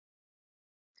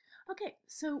Okay,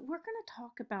 so we're going to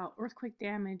talk about earthquake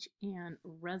damage and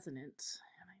resonance.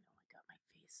 And I know I got my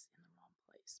face in the wrong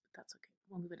place, but that's okay.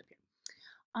 We'll move it up here.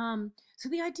 So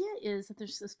the idea is that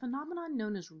there's this phenomenon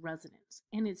known as resonance,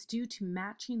 and it's due to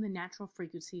matching the natural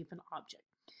frequency of an object.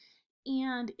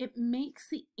 And it makes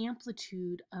the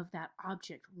amplitude of that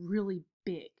object really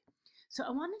big. So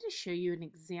I wanted to show you an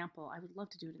example. I would love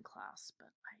to do it in class, but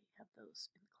I have those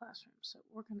in the classroom. So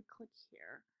we're going to click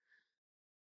here.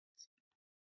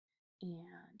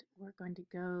 And we're going to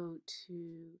go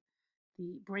to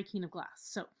the breaking of glass.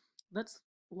 So let's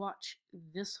watch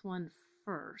this one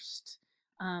first.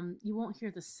 You won't hear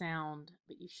the sound,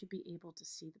 but you should be able to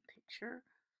see the picture.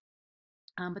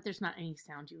 But there's not any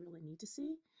sound you really need to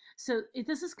see. So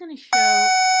this is going to show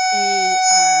a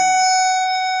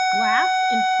glass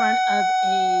in front of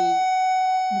a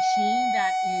machine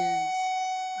that is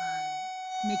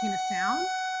making a sound.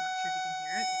 I'm not sure if you can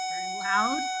hear it. It's very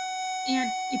loud. And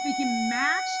if we can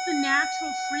match the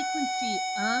natural frequency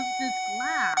of this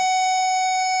glass,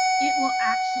 it will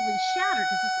actually shatter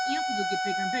because its amplitude will get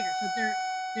bigger and bigger. So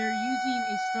they're using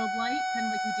a strobe light, kind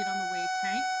of like we did on the wave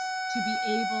tank, to be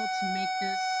able to make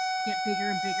this get bigger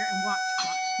and bigger. And watch,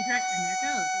 keep your eye, and there it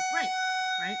goes. It breaks,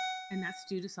 right? And that's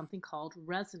due to something called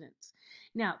resonance.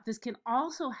 Now, this can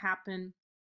also happen.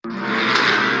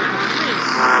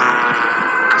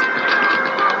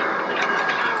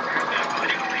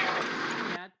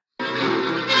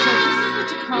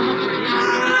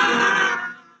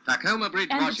 Tacoma Bridge,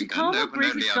 and Washington, the Tacoma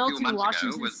Bridge was built in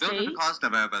Washington was State. Built at a cost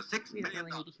of over $6 We don't million.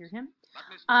 really need to hear him.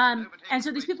 And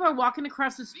so these people are walking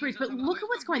across this bridge, but look at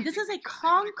what's going. This is a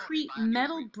concrete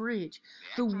metal bridge.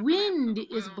 The wind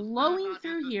is blowing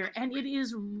through here, and it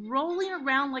is rolling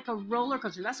around like a roller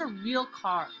coaster. That's a real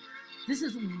car. This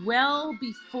is well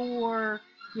before,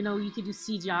 you could do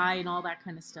CGI and all that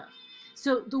kind of stuff.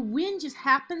 So the wind just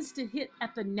happens to hit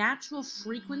at the natural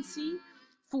frequency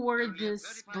for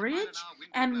this bridge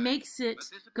and makes it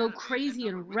go crazy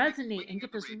and resonate and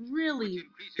get this really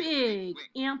big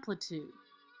amplitude.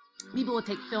 People would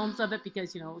take films of it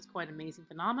because, it was quite an amazing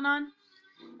phenomenon,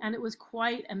 and it was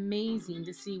quite amazing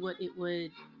to see what it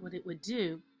would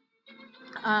do.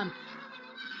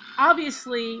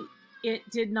 Obviously, it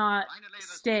did not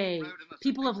stay.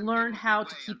 People have learned how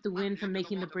to keep the wind from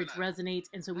making the bridge resonate,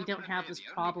 and so we don't have this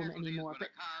problem anymore. But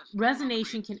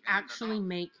resonation can actually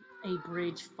make a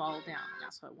bridge fall down.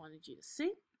 That's what I wanted you to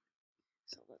see.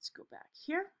 So let's go back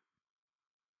here.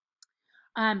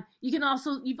 You've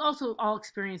also all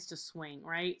experienced a swing,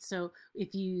 right? So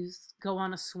if you go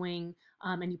on a swing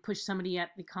and you push somebody at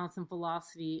the constant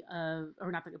velocity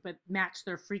but match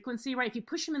their frequency, right? If you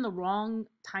push them in the wrong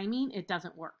timing, it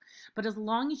doesn't work. But as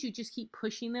long as you just keep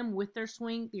pushing them with their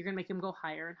swing, you're gonna make them go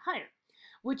higher and higher.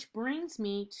 Which brings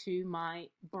me to my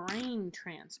brain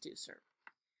transducer.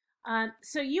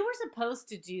 So you were supposed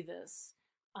to do this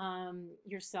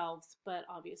yourselves, but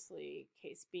obviously,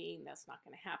 case being, that's not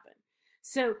going to happen.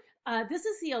 So this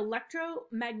is the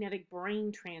electromagnetic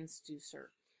brain transducer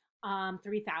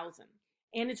 3000,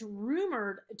 and it's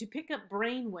rumored to pick up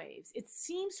brain waves. It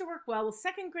seems to work well with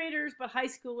second graders, but high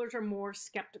schoolers are more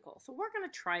skeptical. So we're going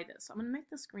to try this. I'm going to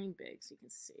make the screen big so you can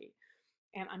see,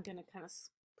 and I'm going to kind of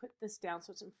put this down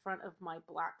so it's in front of my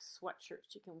black sweatshirt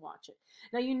so you can watch it.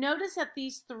 Now you notice that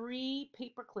these 3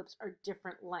 paper clips are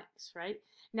different lengths, right?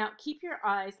 Now keep your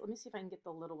eyes, let me see if I can get the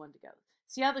little one to go.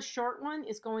 See how the short one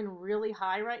is going really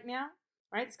high right now,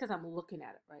 right? It's because I'm looking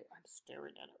at it, right? I'm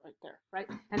staring at it right there, right?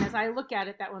 And as I look at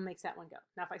it, that one makes that one go.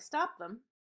 Now if I stop them,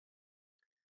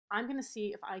 I'm gonna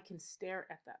see if I can stare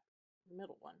at that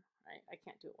middle one, right? I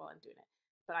can't do it while I'm doing it,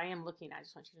 but I am looking, I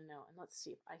just want you to know, and let's see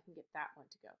if I can get that one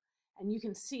to go. And you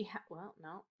can see, well,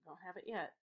 no, don't have it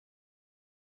yet.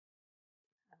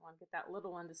 I want to get that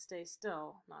little one to stay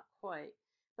still, not quite.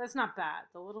 But it's not bad.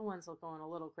 The little ones will go in a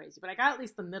little crazy, but I got at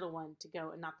least the middle one to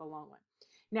go and not the long one.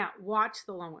 Now, watch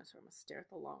the long one. So I'm going to stare at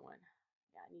the long one.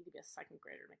 Yeah, I need to be a second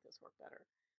grader to make this work better.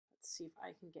 Let's see if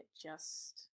I can get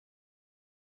just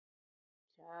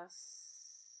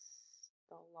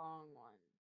the long one.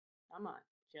 Come on,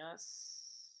 just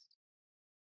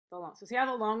the long. So see how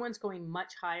the long one's going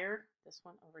much higher? This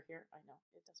one over here, I know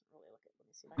it doesn't really look it. Let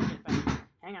me see if I can get it back.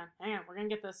 Hang on, we're gonna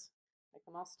get this. Make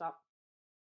them all stop.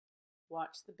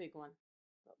 Watch the big one.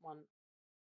 That one.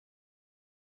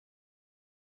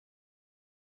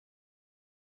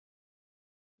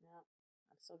 No,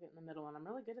 I'm still getting the middle one. I'm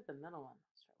really good at the middle one.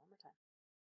 Let's try one more time.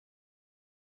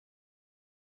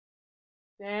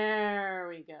 There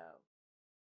we go.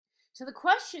 So the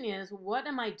question is, what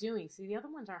am I doing? See, the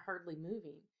other ones are hardly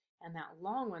moving, and that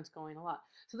long one's going a lot.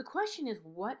 So the question is,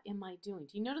 what am I doing?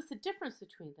 Do you notice the difference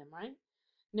between them, right?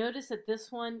 Notice that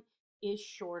this one is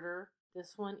shorter.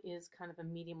 This one is kind of a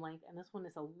medium length, and this one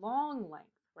is a long length,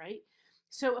 right?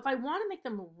 So if I want to make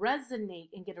them resonate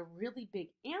and get a really big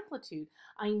amplitude,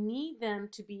 I need them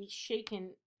to be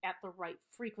shaken at the right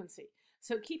frequency.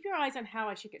 So keep your eyes on how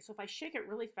I shake it. So if I shake it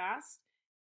really fast,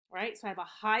 right? So I have a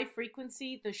high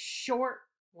frequency, the short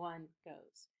one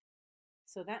goes.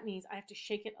 So that means I have to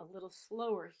shake it a little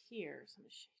slower here. So I'm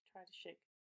going to try to shake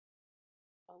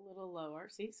a little lower.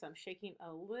 See, so I'm shaking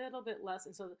a little bit less.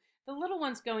 And so the little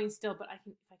one's going still, but if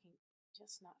I can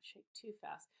just not shake too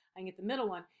fast, I can get the middle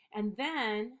one. And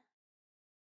then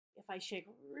if I shake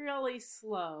really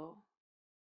slow,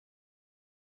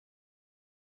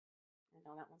 I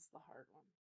know that one's the hard one,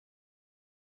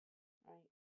 right?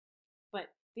 But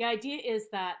the idea is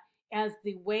that as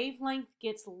the wavelength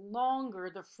gets longer,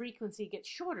 the frequency gets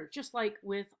shorter, just like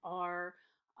with our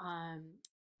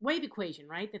wave equation,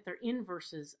 right? That they're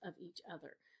inverses of each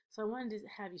other. So I wanted to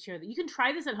have you share that. You can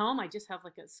try this at home. I just have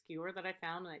like a skewer that I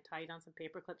found and I tied on some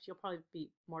paper clips. You'll probably be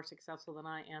more successful than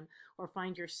I am, or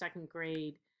find your second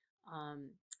grade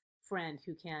friend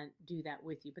who can do that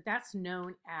with you. But that's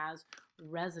known as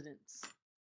resonance.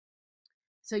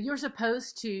 So you're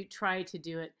supposed to try to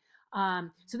do it.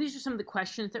 So these are some of the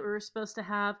questions that we were supposed to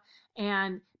have.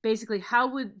 And basically, how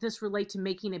would this relate to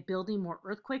making a building more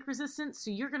earthquake resistant?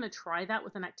 So you're going to try that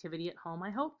with an activity at home,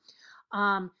 I hope.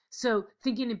 So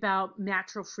thinking about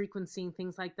natural frequency and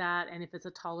things like that, and if it's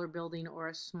a taller building or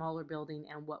a smaller building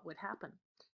and what would happen.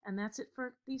 And that's it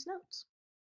for these notes.